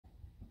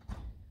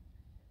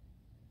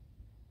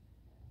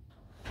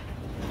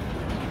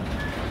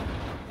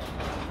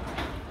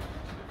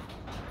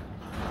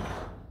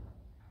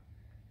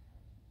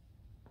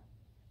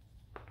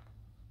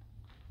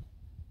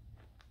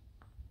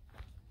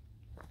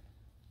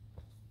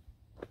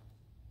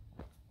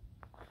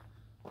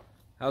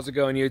How's it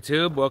going,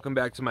 YouTube? Welcome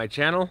back to my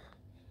channel.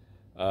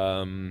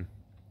 What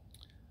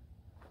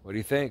do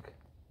you think?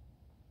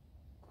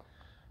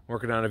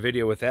 Working on a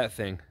video with that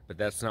thing, but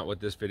that's not what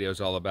this video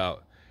is all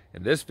about.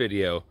 In this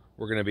video,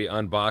 we're going to be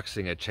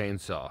unboxing a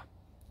chainsaw.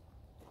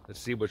 Let's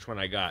see which one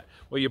I got.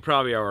 Well, you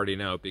probably already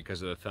know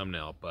because of the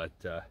thumbnail, but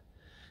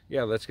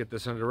yeah, let's get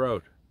this on the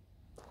road.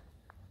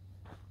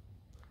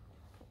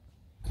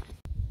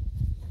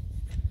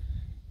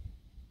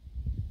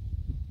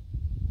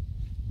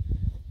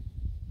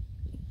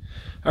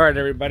 All right,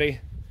 everybody.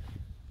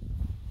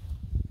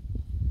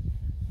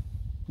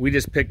 We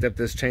just picked up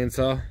this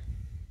chainsaw.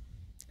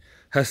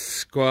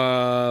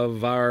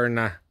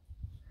 Hasqvarna.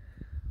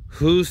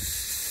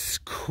 Hasqvarna.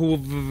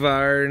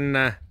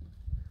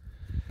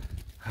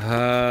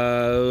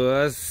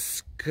 Hasqvarna.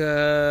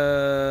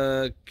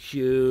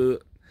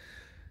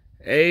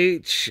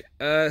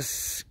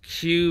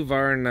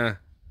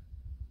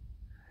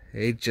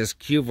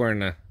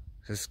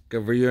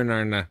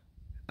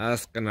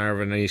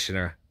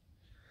 Hasqvarna.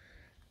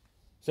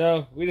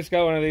 So, we just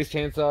got one of these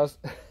chainsaws.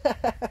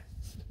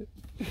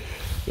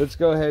 Let's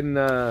go ahead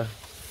and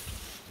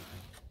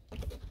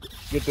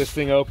get this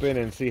thing open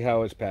and see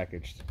how it's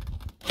packaged.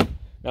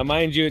 Now,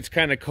 mind you, it's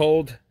kind of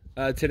cold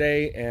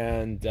today,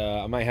 and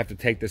I might have to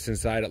take this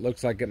inside. It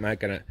looks like it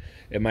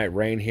might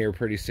rain here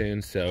pretty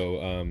soon,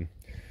 so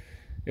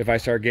if I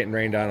start getting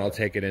rained on, I'll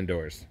take it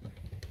indoors.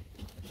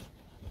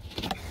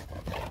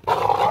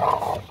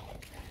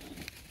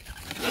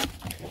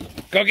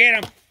 Go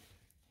get him!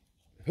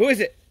 Who is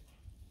it?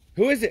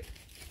 Who is it?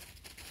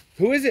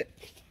 Who is it?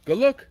 Go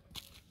look.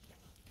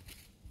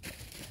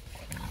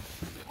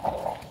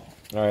 All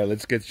right,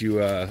 let's get you.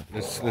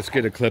 Let's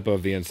get a clip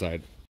of the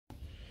inside.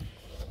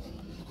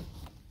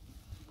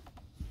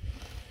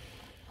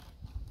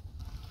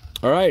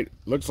 All right,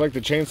 looks like the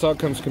chainsaw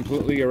comes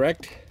completely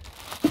erect.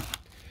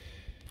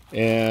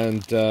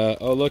 And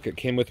oh look, it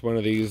came with one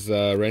of these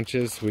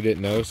wrenches. We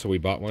didn't know, so we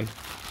bought one.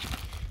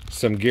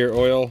 Some gear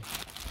oil,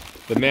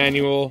 the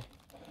manual,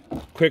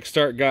 quick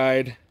start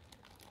guide,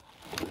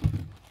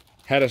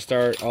 how to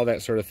start, all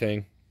that sort of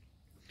thing.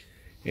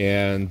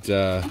 And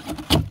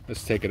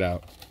let's take it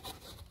out.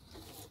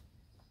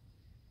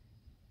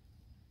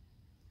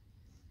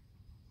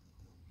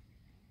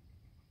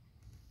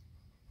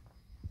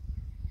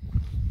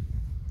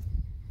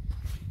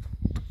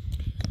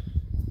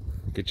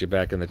 Get you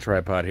back in the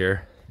tripod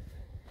here.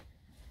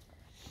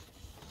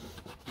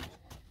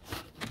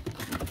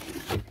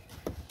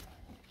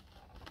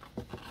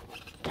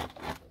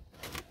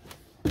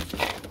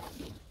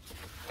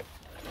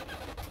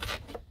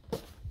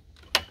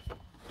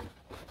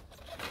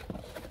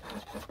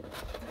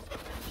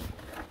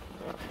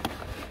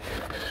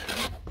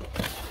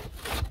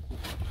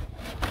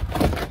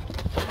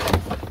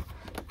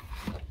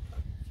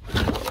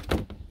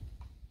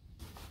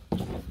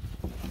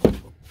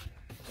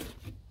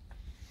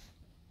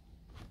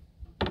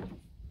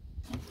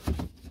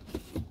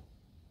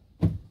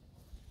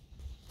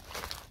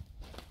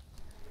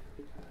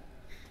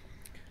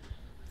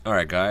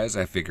 Alright guys,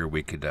 I figure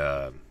we could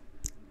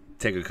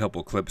take a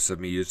couple clips of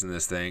me using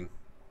this thing,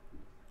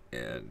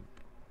 and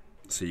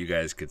so you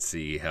guys could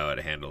see how it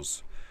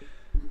handles.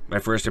 My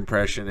first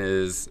impression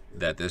is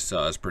that this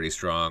saw is pretty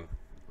strong,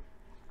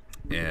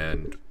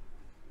 and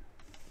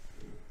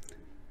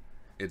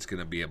it's going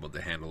to be able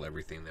to handle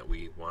everything that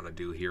we want to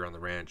do here on the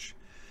ranch.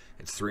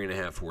 It's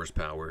 3.5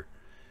 horsepower,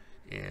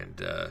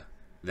 and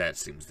that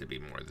seems to be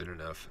more than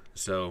enough.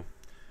 So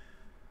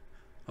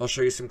I'll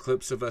show you some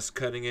clips of us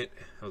cutting it.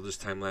 I'll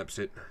just time-lapse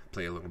it,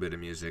 play a little bit of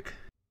music.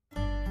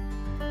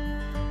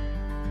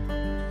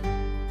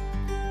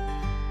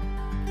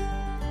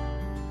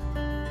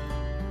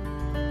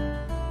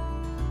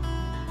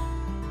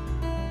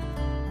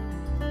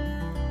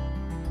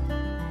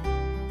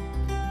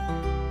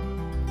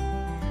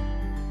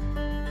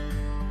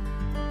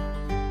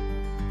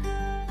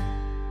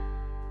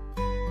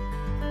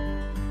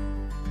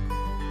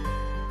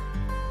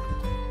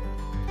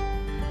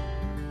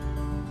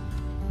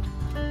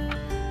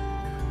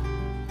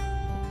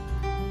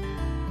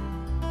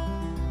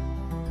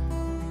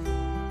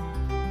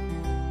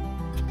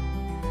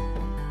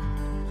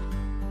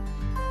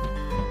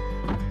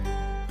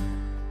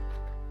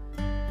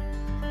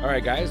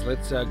 Alright guys,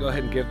 let's go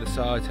ahead and give the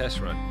saw a test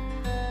run.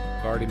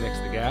 I've already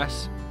mixed the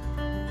gas,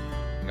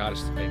 got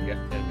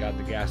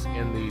the gas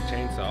in the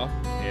chainsaw,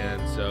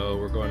 and so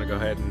we're going to go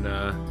ahead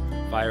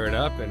and fire it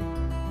up, and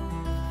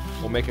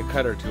we'll make a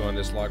cut or two on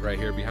this log right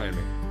here behind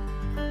me.